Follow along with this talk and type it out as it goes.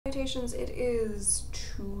Salutations, it is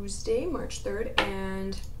Tuesday, March 3rd,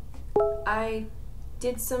 and I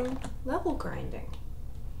did some level grinding.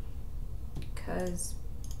 Because,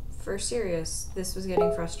 for serious, this was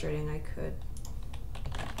getting frustrating.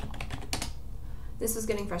 This was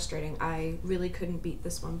getting frustrating. I really couldn't beat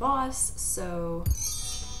this one boss, so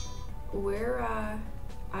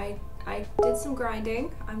I did some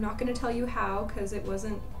grinding. I'm not going to tell you how, because it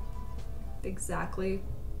wasn't exactly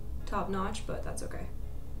top notch, but that's okay.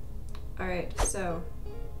 Alright, so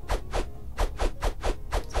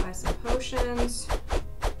let's buy some potions.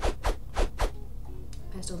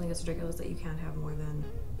 I still think it's ridiculous that you can't have more than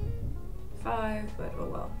 5, but oh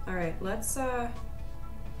well. Alright, let's go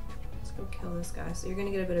kill this guy. So you're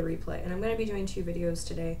gonna get a bit of replay, and I'm gonna be doing 2 videos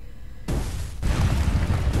today. Because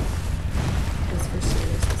for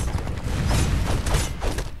serious, this is ridiculous.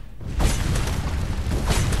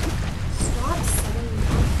 Stop setting me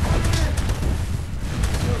on fire!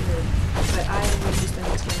 So rude. But I am going to be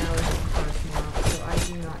spending 10 hours in the car tomorrow, so I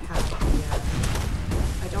do not have the,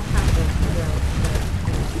 I don't have the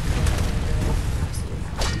energy that I absolutely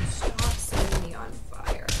have to. Stop setting me on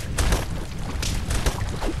fire. So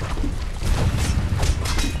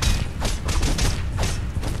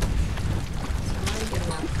I'm already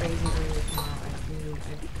getting up crazy early tomorrow.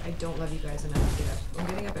 I don't love you guys enough to get up. I'm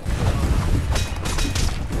getting up at 4.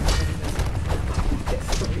 At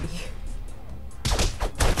 3.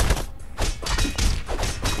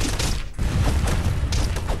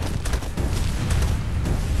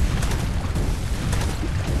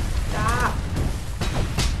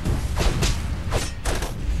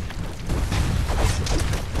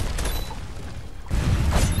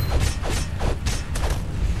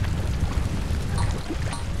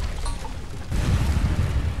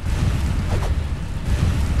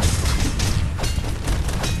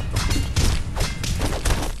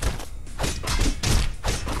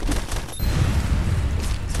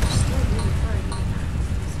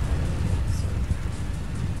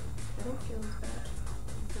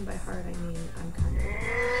 By hard, I mean I'm kind of...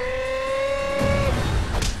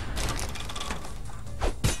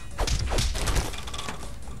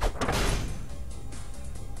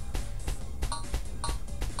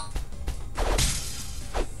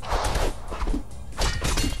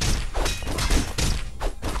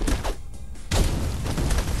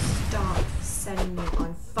 Stop setting me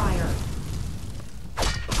on fire.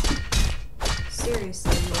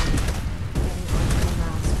 Seriously, you are getting on my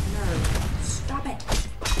last nerve. Stop it.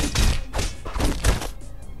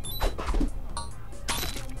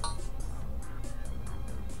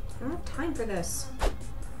 I don't have time for this.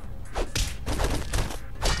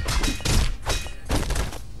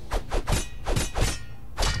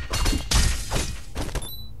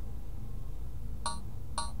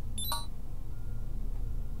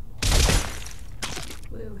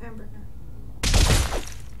 Woo, hamburger.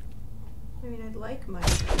 I mean, I'd like my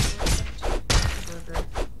burger.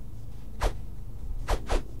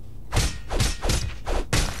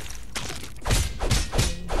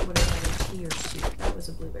 Tea or soup. That was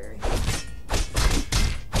a blueberry. I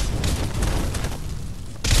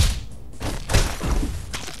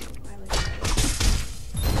like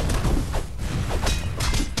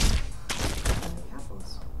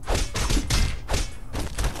apples.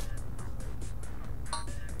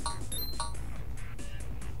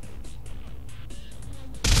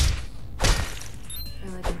 I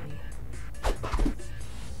like honey.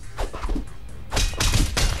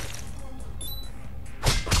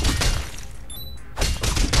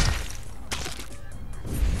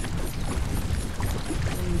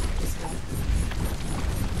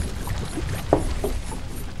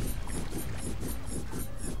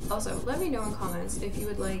 Also, let me know in comments if you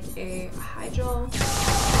would like a hydro, or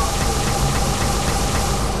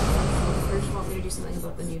if you want me to do something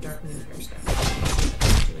about the new Dark Moon hair stuff.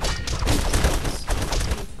 It'll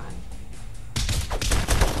be fun.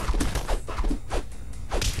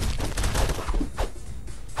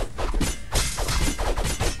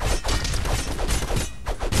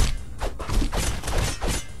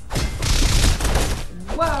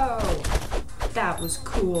 Whoa! That was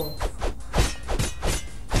cool.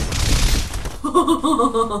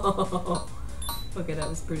 Okay, that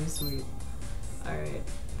was pretty sweet. Alright,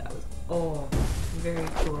 that was, oh, very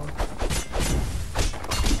cool.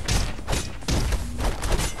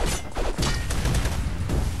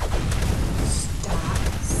 Stop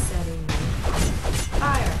setting me on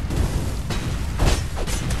fire.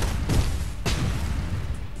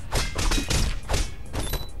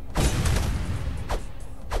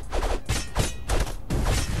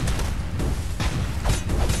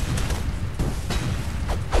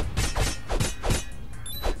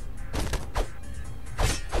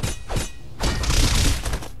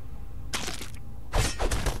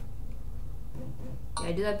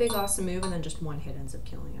 I do that big awesome move and then just one hit ends up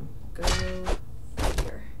killing him. Go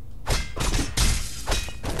figure.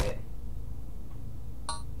 Alright.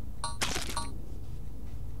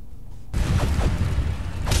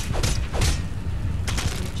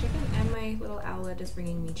 My chicken and my little owlet is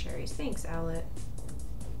bringing me cherries. Thanks, owlet.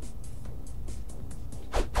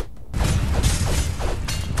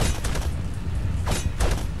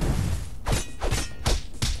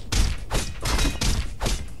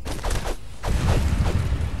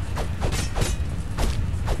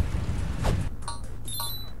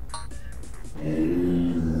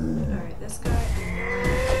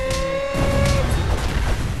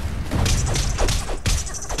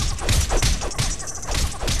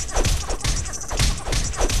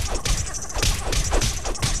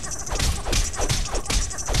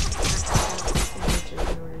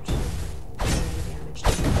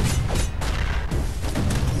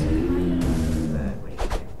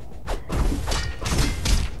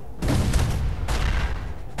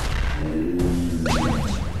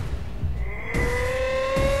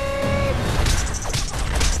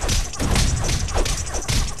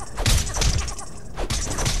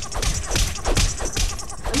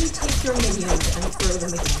 Your minions and throw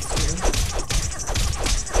them against you.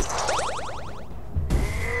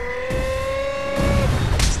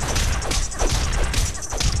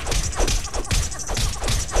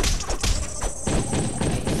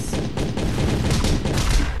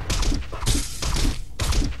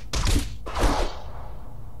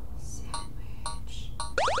 Sandwich.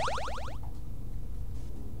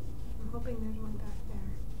 I'm hoping there's one back there.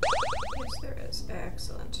 Yes, there is.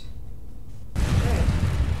 Excellent. Alright.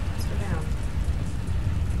 Down.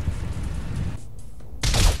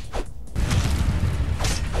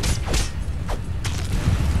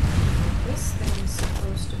 This thing is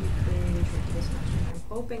supposed to be pretty tricky this much, and I'm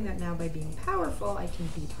hoping that now by being powerful I can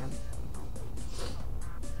beat him.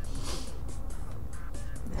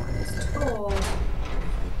 Now I was told if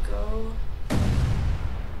I go, I'm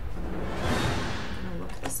gonna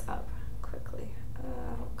look this up quickly.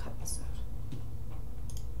 I'll cut this out.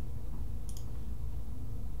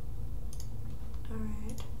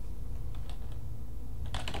 Alright.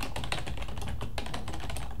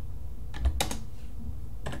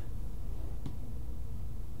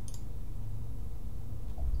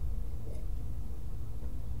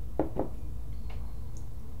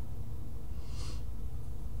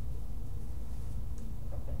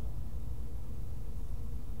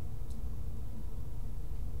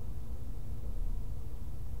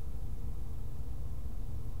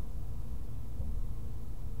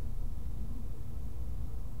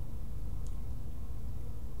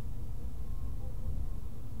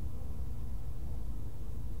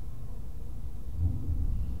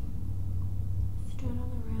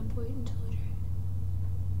 Wait until it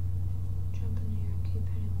jump in the air and keep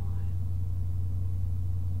hitting Y.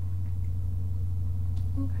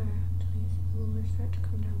 Okay, until you see the roller start to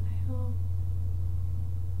come down the hill.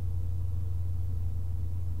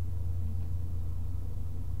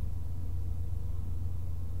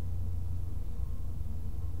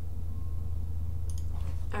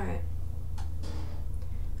 Alright.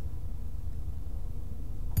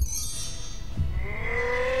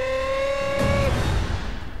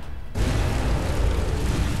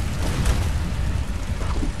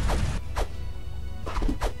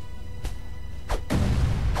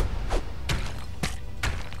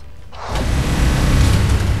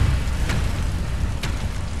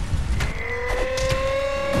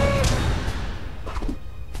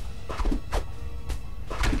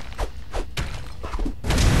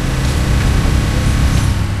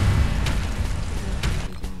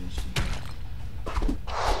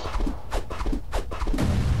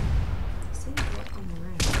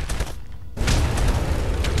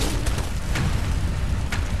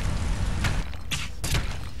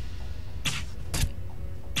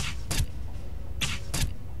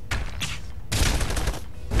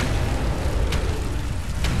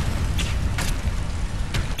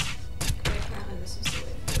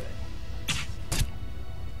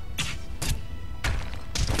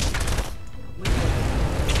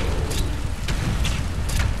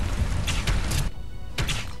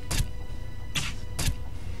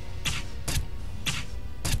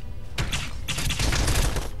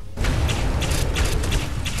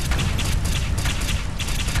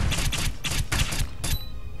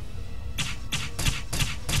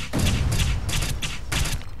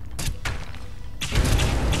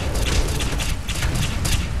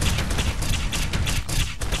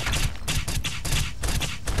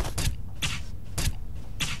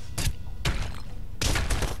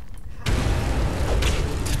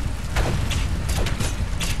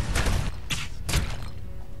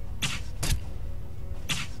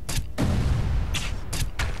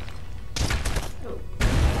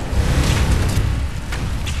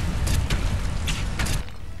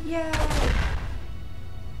 Yay!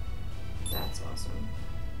 That's awesome.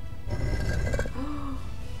 Oh,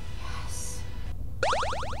 yes.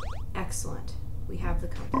 Excellent. We have the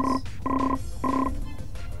compass.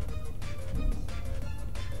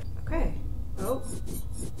 Okay. Oh.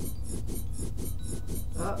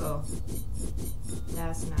 Uh-oh.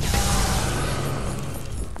 That's not.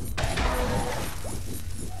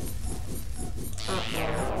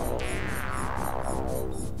 Uh-oh.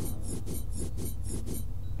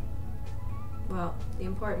 Well, the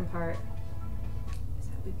important part is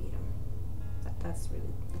that we beat him. That's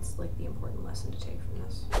like the important lesson to take from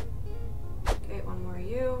this. Okay, one more of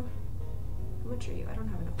you. How much are you? I don't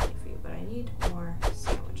have enough money for you, but I need more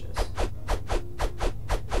sandwiches.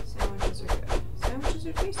 Sandwiches are good. Sandwiches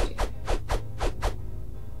are tasty.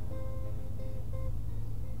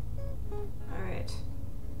 Alright.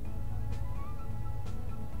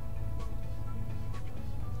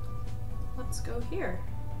 Let's go here.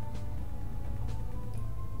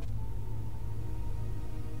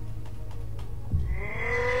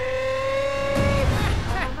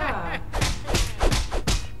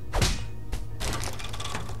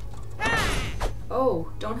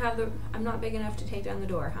 Oh, don't have the... I'm not big enough to take down the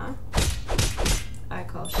door, huh? I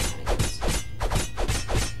call shenanigans.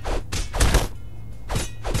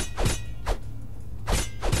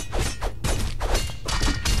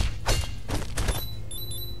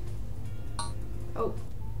 Oh,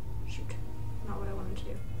 shoot. Not what I wanted to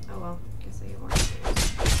do. Oh well, guess I get more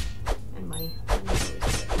experience. And money. Money's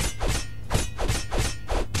always good.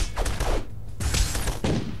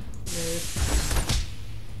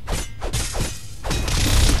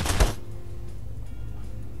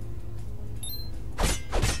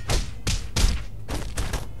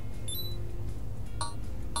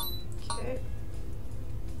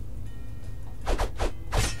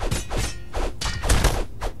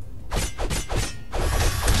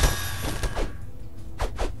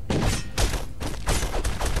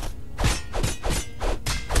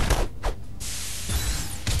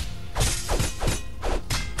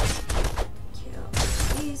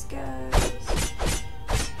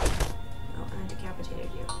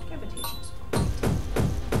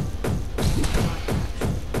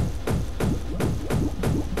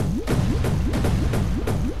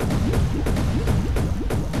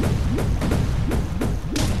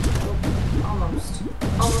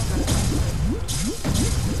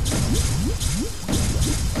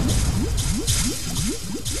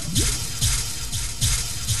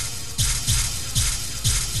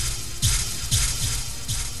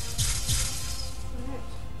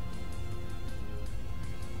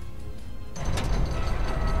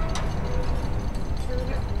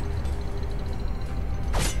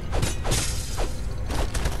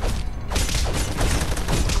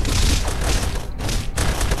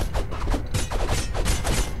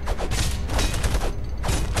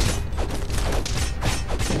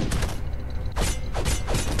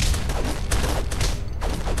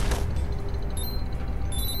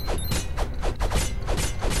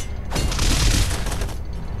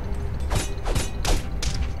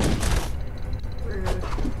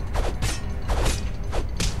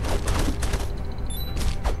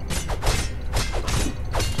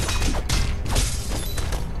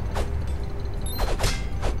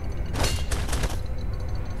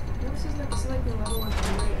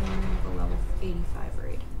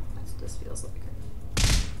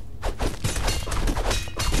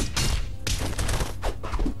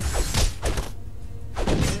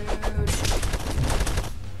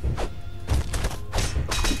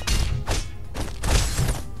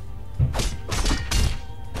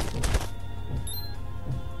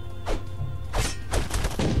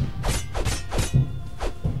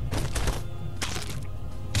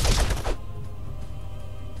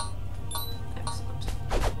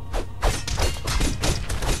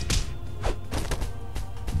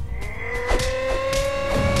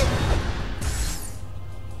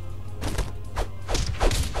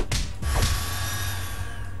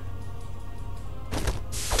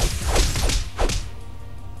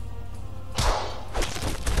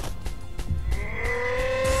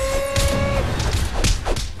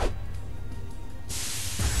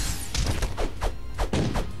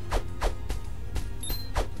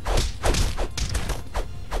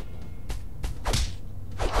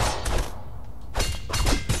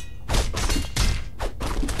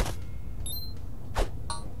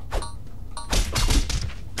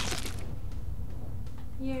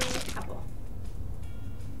 Yay, apple.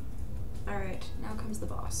 Alright, now comes the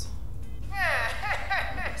boss.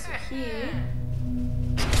 So he...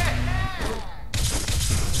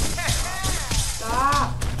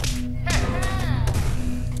 Stop!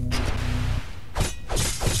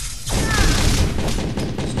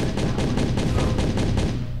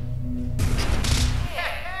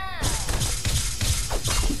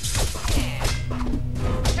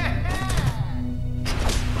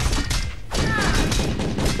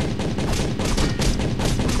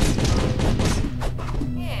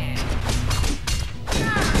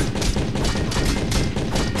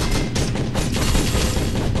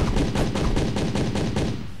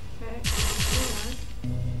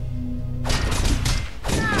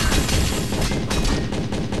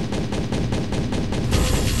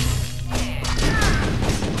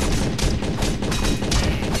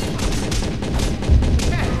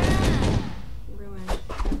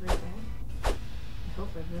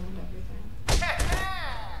 ruined everything.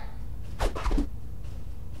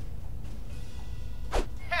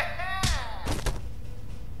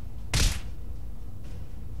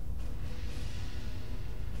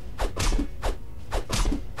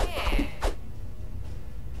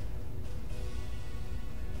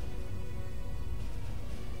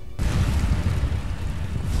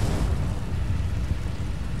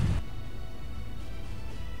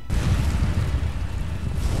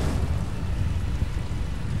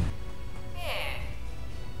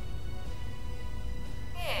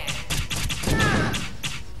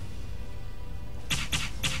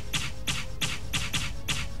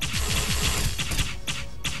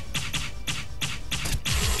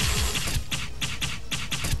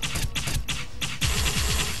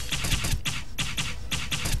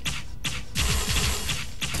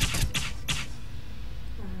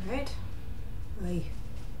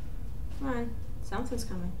 Come on, something's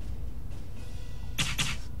coming.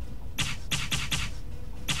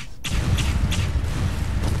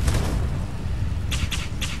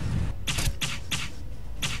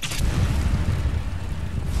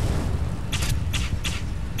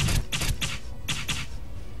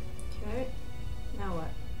 Okay, now what?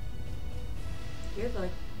 You have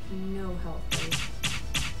like no health, buddy.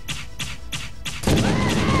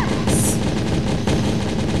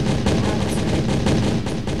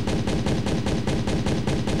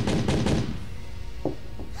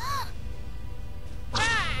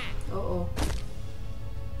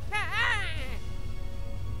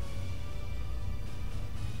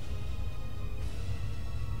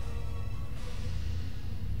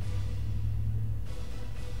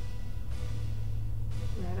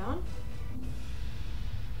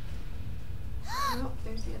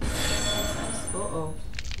 There's the other side. Uh-oh.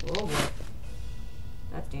 Oh boy.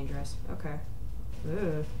 That's dangerous. Okay.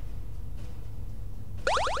 Ugh.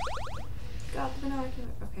 Got the binocular.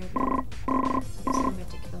 Okay. I guess I don't get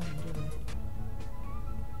to kill him, do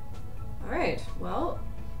I? Alright, well.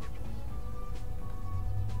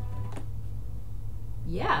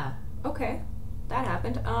 Yeah. Okay. That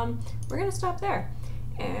happened. We're gonna stop there.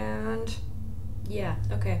 And yeah,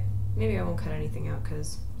 okay. Maybe I won't cut anything out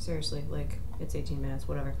because seriously, like, it's 18 minutes,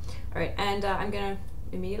 whatever. Alright, and I'm gonna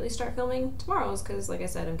immediately start filming tomorrow's because, like I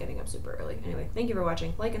said, I'm getting up super early. Anyway, thank you for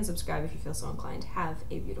watching. Like and subscribe if you feel so inclined. Have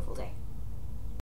a beautiful day.